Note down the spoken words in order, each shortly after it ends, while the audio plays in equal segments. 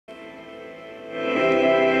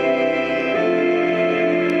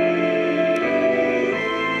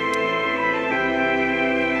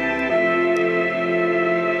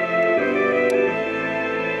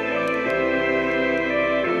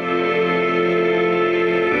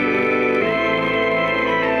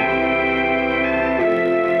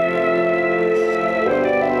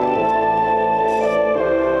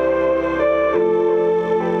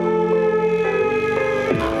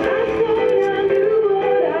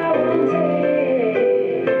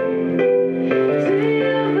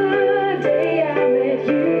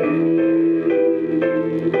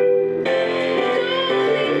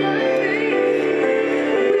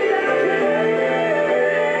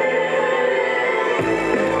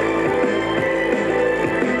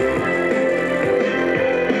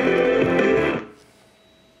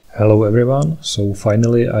everyone, so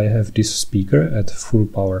finally I have this speaker at full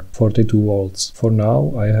power, 42 volts. For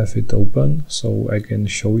now I have it open, so I can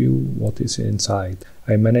show you what is inside.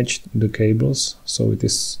 I managed the cables, so it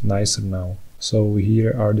is nicer now. So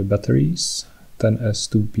here are the batteries,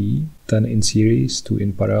 10S2P, 10 in series, 2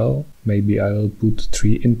 in parallel. Maybe I will put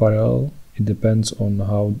 3 in parallel, it depends on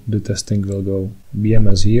how the testing will go.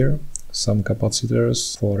 BMS here, some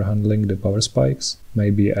capacitors for handling the power spikes.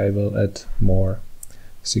 Maybe I will add more.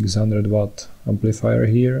 600 watt amplifier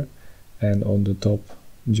here, and on the top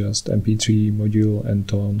just MP3 module and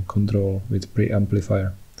tone control with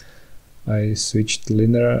preamplifier. I switched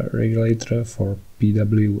linear regulator for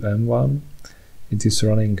PWM1. It is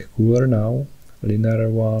running cooler now. Linear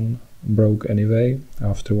one broke anyway.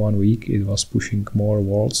 After 1 week it was pushing more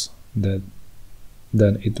volts than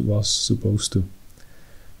it was supposed to.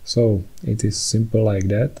 So it is simple like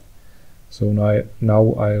that. So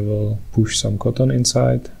now I will push some cotton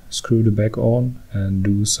inside, screw the back on and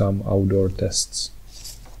do some outdoor tests.